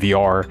build in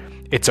VR,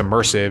 it's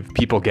immersive,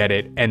 people get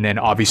it, and then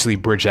obviously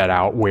bridge that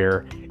out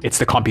where it's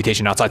the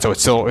computation outside, so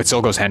it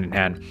still goes hand in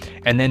hand,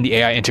 and then the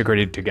AI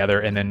integrated together,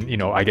 and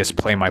then I guess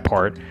play my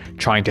part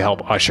trying to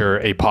help usher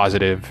a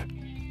positive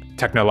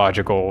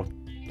technological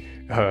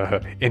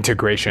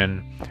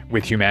integration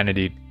with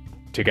humanity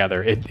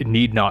together. It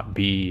need not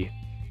be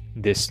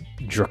this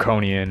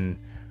draconian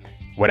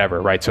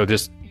whatever, right? So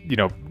just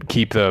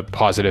keep the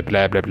positive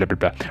blah blah blah blah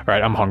blah. All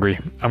right, I'm hungry.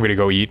 I'm gonna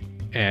go eat.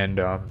 and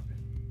I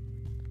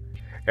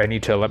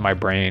need to let my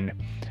brain.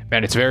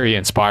 Man, it's very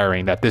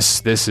inspiring that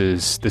this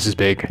is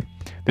big.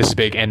 This is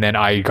big, and then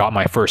I got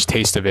my first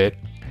taste of it,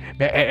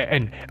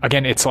 and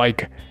again, it's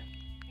like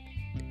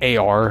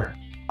AR.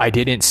 I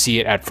didn't see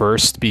it at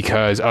first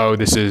because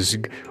this is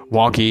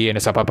wonky and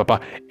it's up,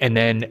 and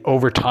then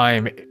over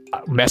time,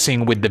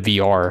 messing with the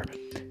VR,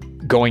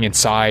 going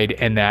inside,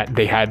 and that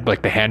they had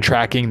like the hand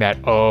tracking.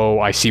 That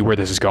I see where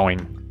this is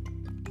going.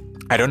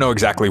 I don't know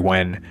exactly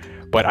when,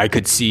 but I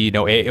could see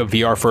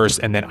VR first,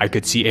 and then I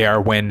could see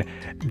AR when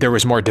there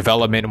was more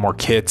development, more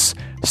kits,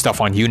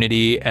 stuff on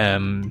Unity,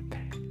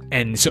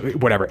 and so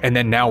whatever. And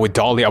then now with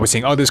DALL-E, I was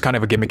saying, this is kind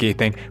of a gimmicky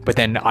thing, but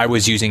then I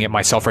was using it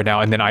myself right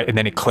now, and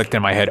then it clicked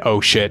in my head,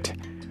 oh shit,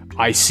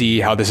 I see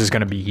how this is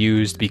going to be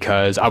used,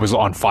 because I was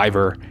on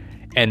Fiverr,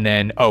 and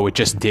then it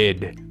just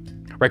did,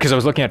 right? Because I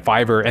was looking at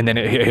Fiverr, and then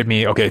it hit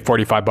me, okay,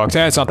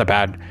 $45. It's not that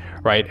bad,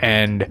 right?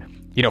 And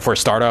for a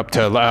startup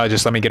to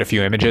just let me get a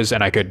few images,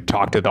 and I could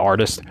talk to the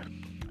artist.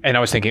 And I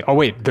was thinking, oh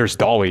wait, there's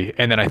DALL-E,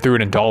 and then I threw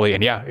it in DALL-E,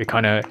 and yeah,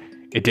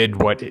 it did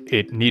what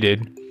it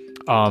needed.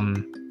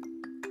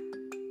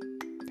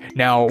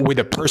 Now with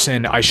a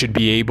person, I should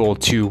be able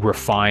to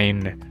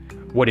refine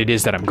what it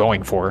is that I'm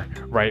going for,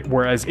 right?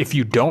 Whereas if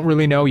you don't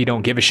really know, you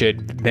don't give a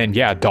shit, then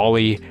yeah,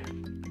 DALL-E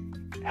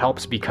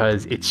helps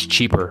because it's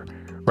cheaper,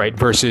 right?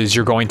 Versus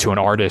you're going to an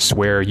artist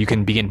where you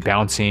can begin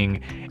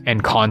bouncing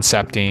and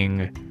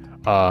concepting,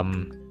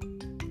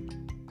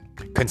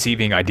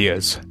 conceiving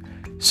ideas.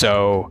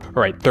 So,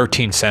 right,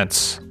 13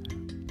 cents,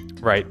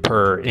 right,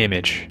 per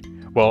image.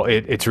 Well,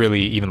 it's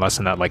really even less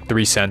than that, like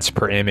 3 cents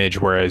per image,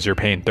 whereas you're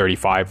paying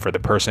 35 for the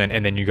person,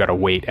 and then you got to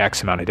wait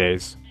X amount of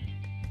days.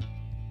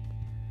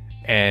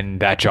 And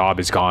that job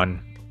is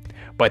gone.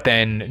 But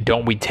then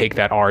don't we take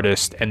that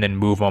artist and then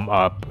move them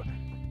up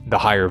the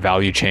higher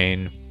value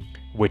chain,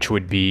 which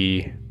would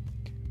be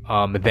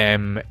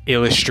them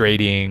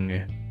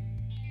illustrating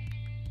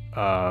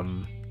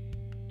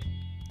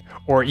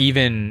or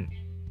even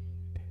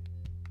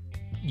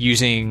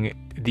using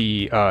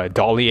the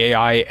DALL-E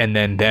AI, and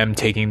then them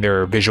taking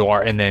their visual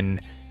art and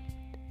then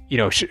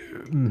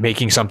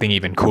making something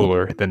even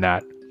cooler than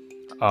that.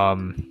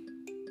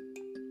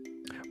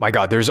 My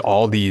God, there's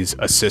all these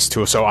assist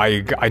tools. So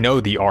I know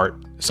the art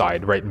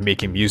side, right?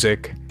 Making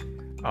music,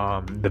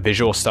 the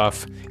visual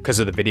stuff because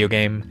of the video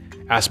game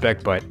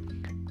aspect, but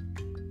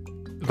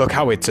look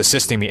how it's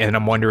assisting me. And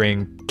I'm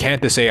wondering,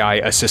 can't this AI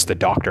assist the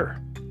doctor?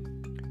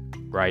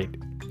 Right?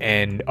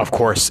 And of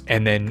course,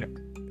 and then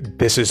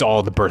this is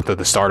all the birth of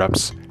the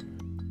startups.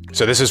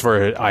 So this is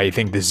for, I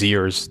think, the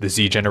Zers, the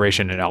Z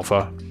generation and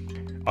Alpha.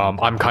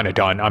 I'm kind of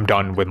done. I'm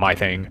done with my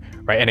thing,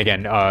 right? And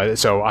again,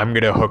 so I'm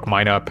going to hook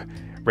mine up,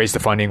 raise the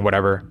funding,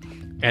 whatever.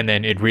 And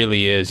then it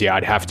really is,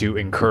 I'd have to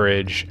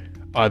encourage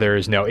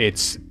others. No,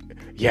 it's,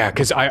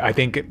 because I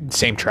think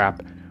same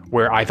trap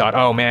where I thought,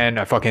 oh man,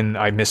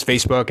 I missed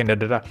Facebook and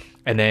da-da-da.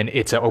 And then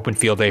it's an open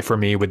field day for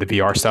me with the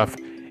VR stuff.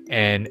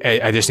 And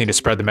I just need to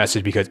spread the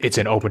message because it's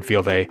an open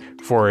field day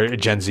for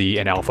Gen Z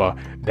and Alpha,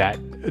 that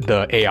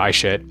the AI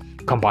shit,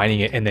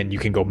 combining it, and then you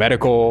can go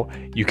medical,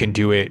 you can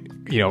do it,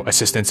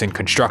 assistance in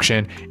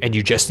construction, and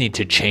you just need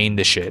to chain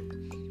the shit.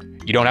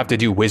 You don't have to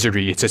do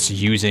wizardry. It's just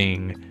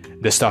using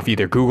the stuff,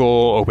 either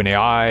Google,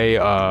 OpenAI,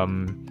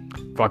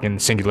 fucking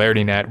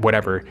Singularity Net,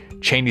 whatever.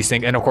 Chain these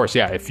things. And of course,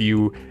 if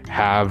you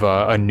have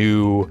a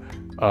new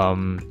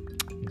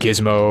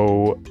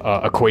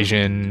gizmo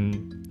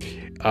equation,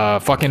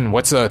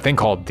 what's the thing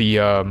called?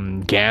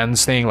 The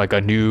GANs thing, like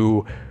a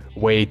new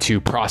way to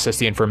process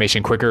the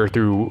information quicker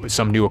through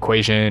some new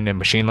equation and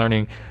machine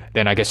learning,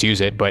 then I guess use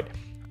it. But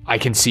I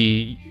can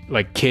see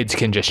like kids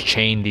can just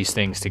chain these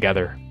things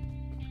together.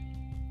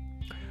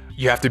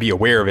 You have to be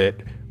aware of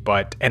it,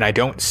 and I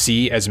don't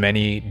see as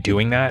many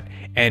doing that.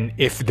 And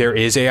if there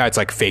is AI, it's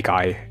like fake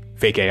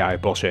AI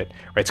bullshit,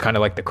 right? It's kind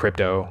of like the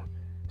crypto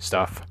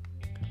stuff.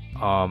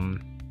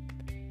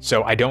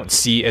 So I don't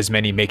see as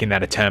many making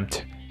that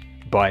attempt,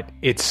 but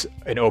it's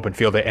an open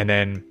field. And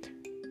then,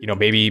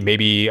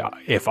 maybe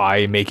if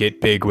I make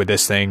it big with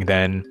this thing,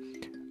 then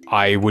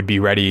I would be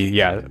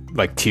ready.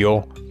 Like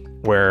Teal,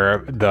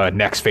 where the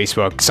next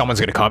Facebook, someone's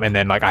going to come, and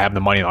then like I have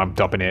the money and I'm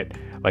dumping it.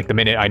 Like the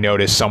minute I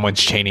notice someone's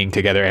chaining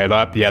together,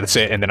 that's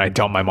it. And then I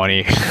dump my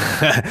money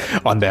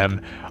on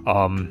them.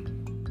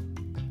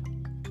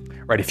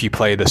 Right. If you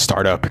play the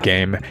startup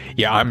game,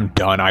 I'm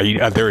done.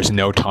 There is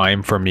no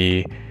time for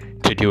me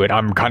to do it.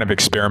 I'm kind of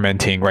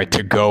experimenting, right,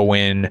 to go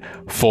in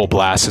full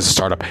blast as a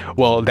startup.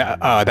 Well,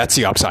 that's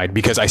the upside,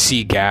 because I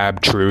see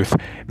Gab, Truth,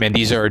 man,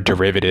 these are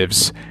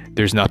derivatives.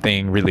 There's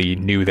nothing really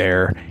new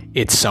there.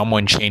 It's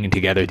someone chaining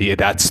together.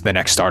 That's the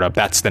next startup.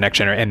 That's the next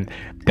generation. And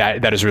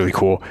that is really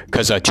cool,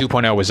 because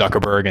 2.0 was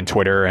Zuckerberg and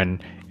Twitter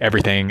and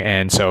everything.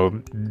 And so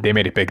they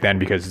made it big then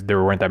because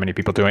there weren't that many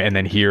people doing it. And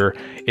then here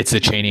it's the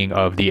chaining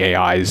of the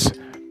AIs.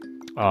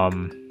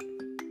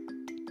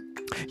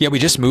 We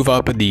just move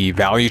up the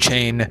value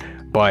chain,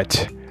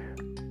 but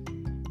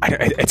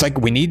it's like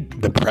we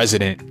need the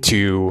president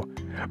to,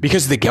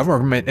 because the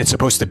government is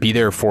supposed to be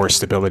there for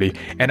stability.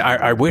 And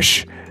I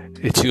wish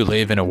to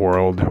live in a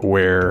world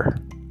where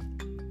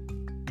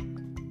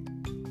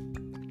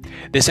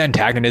this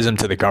antagonism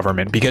to the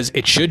government, because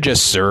it should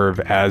just serve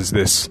as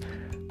this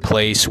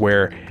place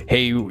where,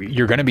 hey,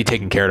 you're going to be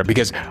taken care of.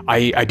 Because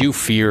I do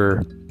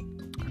fear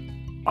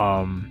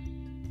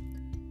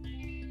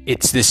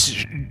it's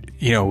this,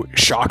 you know,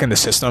 shock in the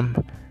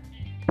system,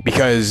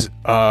 because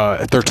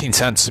 13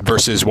 cents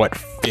versus what,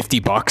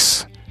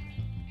 $50.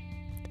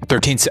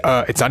 13,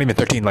 it's not even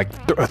 13, like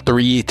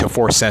 3 to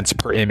 4 cents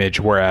per image,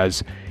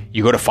 whereas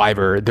you go to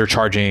Fiverr, they're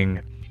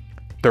charging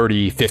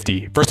 30,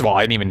 50. First of all,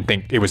 I didn't even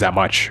think it was that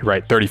much,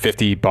 right? 30,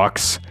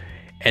 $50.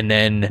 And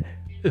then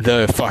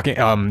the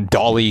fucking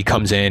Dolly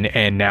comes in,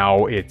 and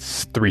now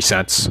it's 3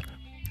 cents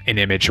an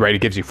image, right?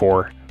 It gives you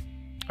 4,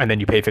 and then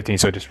you pay 15.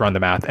 So just run the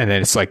math, and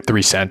then it's like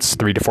 3 cents,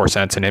 3 to 4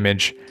 cents an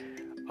image.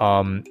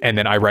 And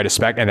then I write a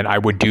spec, and then I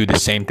would do the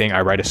same thing.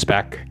 I write a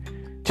spec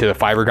to the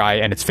Fiverr guy,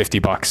 and it's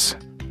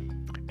 $50.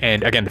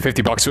 And again, the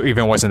 $50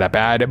 even wasn't that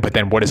bad, but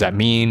then what does that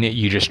mean?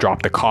 You just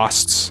drop the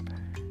costs.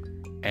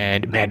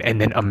 And man, and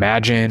then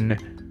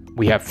imagine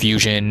we have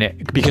Fusion,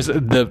 because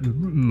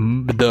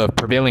the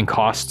prevailing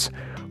costs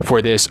for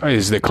this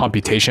is the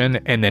computation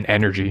and then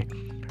energy,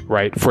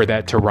 right? For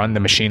that to run the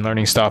machine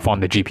learning stuff on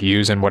the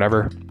GPUs and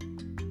whatever.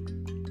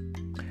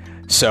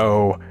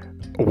 So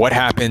what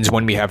happens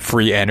when we have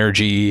free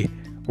energy?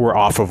 We're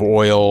off of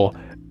oil.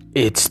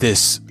 It's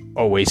this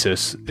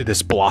oasis,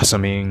 this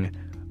blossoming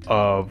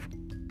of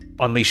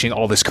unleashing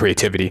all this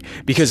creativity.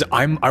 Because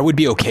I would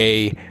be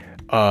okay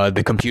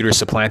the computer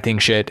supplanting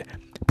shit,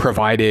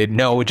 provided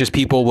just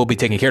people will be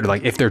taken care of.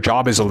 Like if their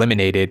job is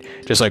eliminated,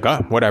 just like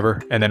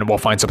whatever, and then we'll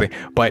find something.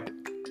 But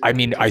I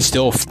mean, I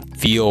still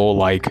feel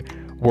like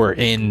we're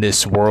in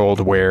this world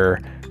where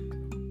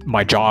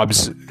my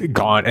job's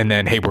gone, and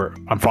then hey,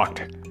 I'm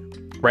fucked,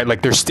 right?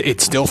 Like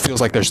it still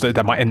feels like there's that,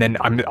 and then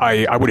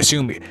I would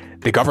assume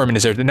the government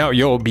is there. No,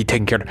 you'll be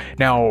taken care of.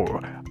 Now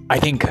I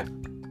think,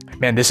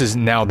 man, this is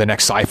now the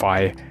next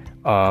sci-fi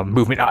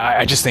movement.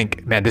 I just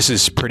think, man, this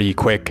is pretty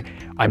quick.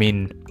 I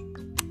mean,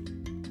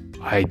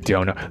 I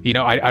don't know. You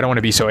know, I don't want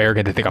to be so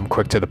arrogant to think I'm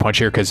quick to the punch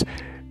here, because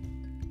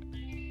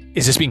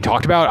is this being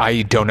talked about?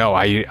 I don't know.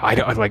 I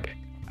don't, like,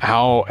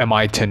 how am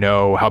I to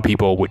know how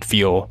people would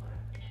feel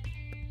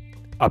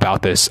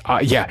about this?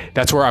 Yeah,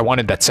 that's where I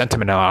wanted that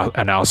sentiment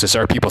analysis.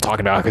 Are people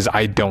talking about it? Because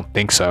I don't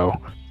think so.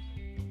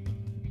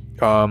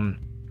 I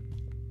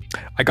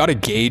got a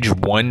gauge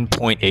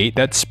 1.8.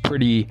 That's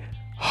pretty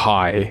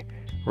high,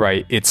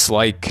 right? It's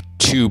like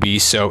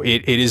Tubi, so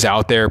it is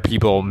out there,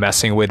 people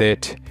messing with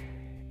it,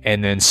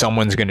 and then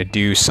someone's going to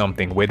do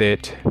something with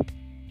it.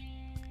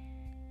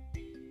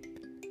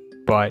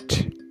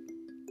 But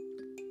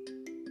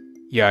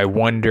yeah, I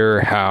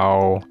wonder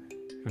how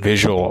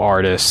visual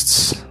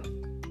artists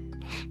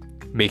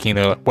making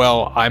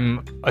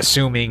I'm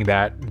assuming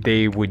that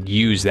they would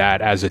use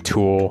that as a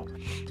tool,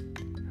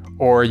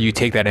 or you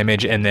take that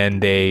image and then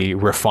they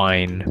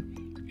refine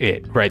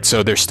it, right?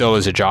 So there still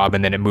is a job,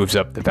 and then it moves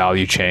up the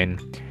value chain,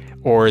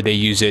 or they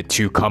use it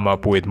to come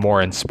up with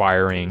more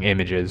inspiring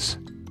images.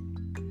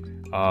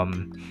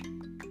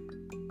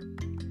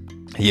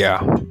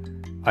 Yeah,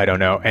 I don't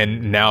know.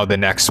 And now the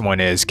next one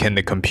is, can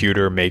the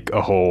computer make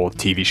a whole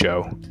TV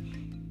show?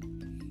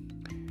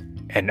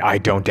 And I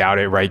don't doubt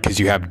it, right? Because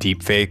you have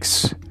deep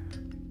fakes.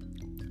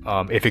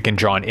 If it can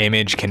draw an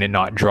image, can it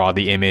not draw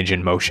the image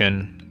in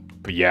motion?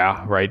 But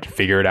yeah, right?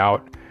 Figure it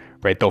out,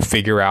 right? They'll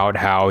figure out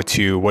how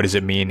to, what does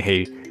it mean?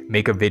 Hey,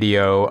 make a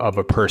video of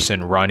a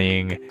person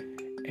running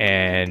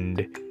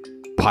and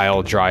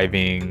pile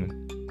driving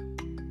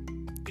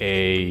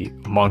a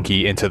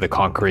monkey into the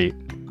concrete,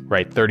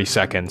 right? 30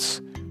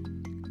 seconds.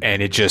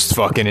 And it just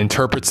fucking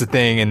interprets the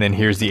thing, and then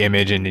here's the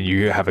image, and then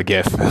you have a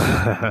GIF.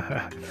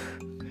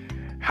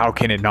 How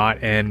can it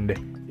not?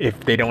 And if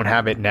they don't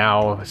have it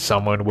now,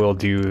 someone will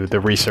do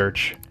the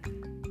research.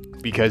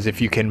 Because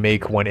if you can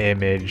make one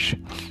image,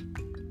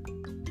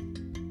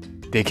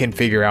 they can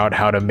figure out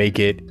how to make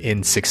it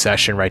in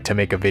succession, right? To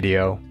make a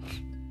video.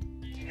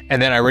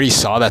 And then I already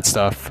saw that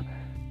stuff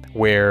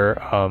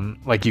where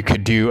like you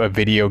could do a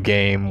video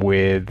game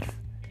with,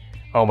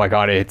 oh my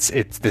god, this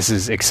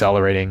is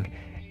accelerating.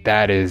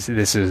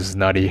 This is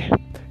nutty.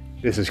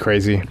 This is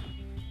crazy.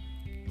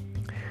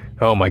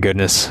 Oh my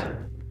goodness.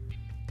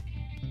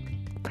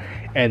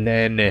 And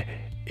then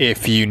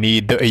if you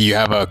you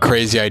have a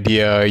crazy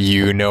idea,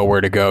 you know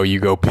where to go, you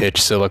go pitch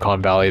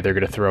Silicon Valley, they're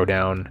going to throw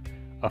down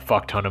a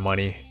fuck ton of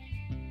money.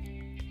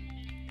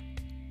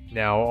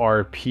 Now,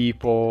 are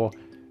people...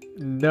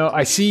 No,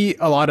 I see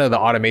a lot of the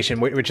automation,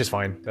 which is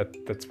fine.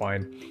 That's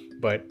fine.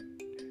 But,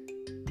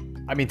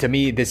 I mean, to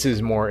me, this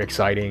is more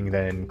exciting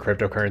than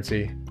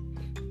cryptocurrency.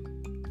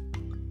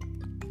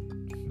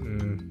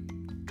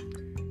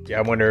 Yeah,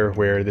 I wonder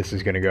where this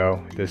is going to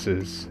go. This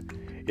is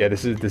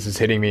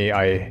hitting me.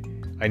 I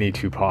need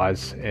to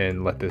pause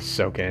and let this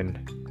soak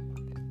in.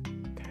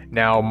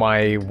 Now,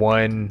 my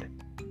one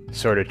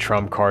sort of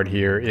trump card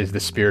here is the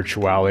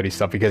spirituality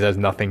stuff, because it has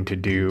nothing to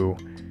do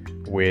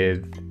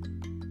with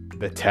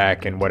the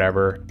tech and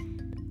whatever.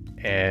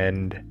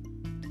 And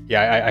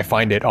yeah, I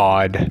find it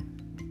odd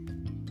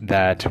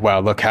that,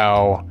 wow, look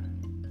how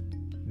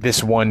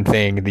this one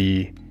thing,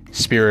 the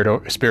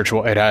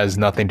spiritual. It has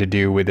nothing to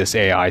do with this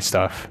AI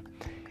stuff.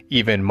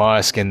 Even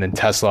Musk and then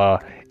Tesla,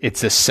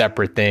 it's a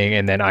separate thing.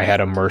 And then I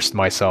had immersed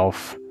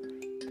myself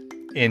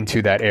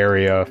into that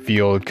area,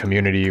 field,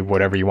 community,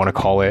 whatever you want to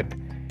call it.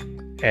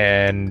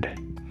 And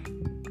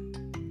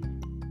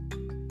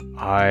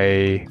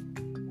I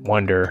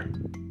wonder,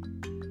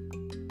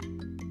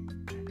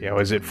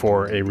 is it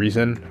for a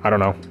reason? I don't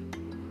know.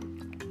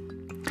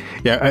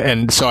 Yeah,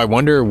 and so I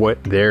wonder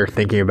what they're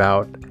thinking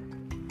about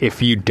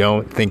if you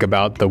don't think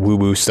about the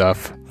woo-woo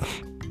stuff.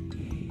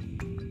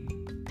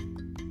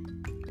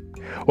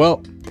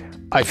 Well,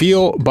 I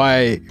feel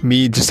by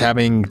me just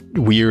having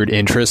weird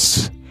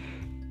interests,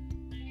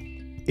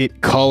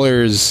 it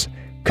colors,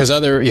 because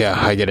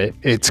I get it.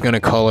 It's going to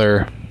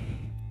color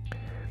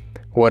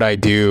what I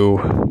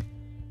do,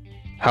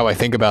 how I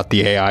think about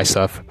the AI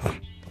stuff.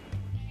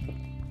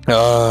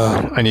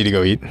 I need to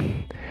go eat.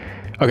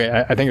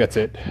 Okay, I think that's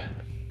it.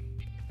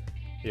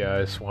 Yeah,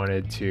 I just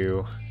wanted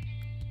to...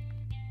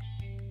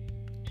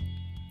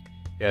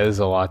 Yeah, there's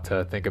a lot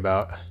to think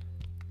about.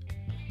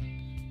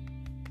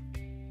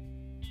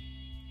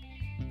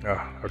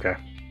 Oh, okay.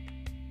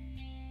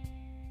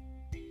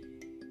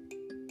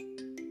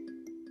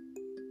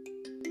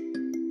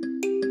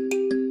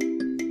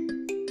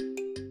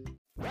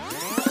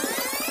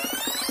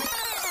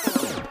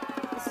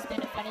 This has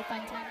been a Funny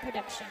Fun Time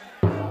production.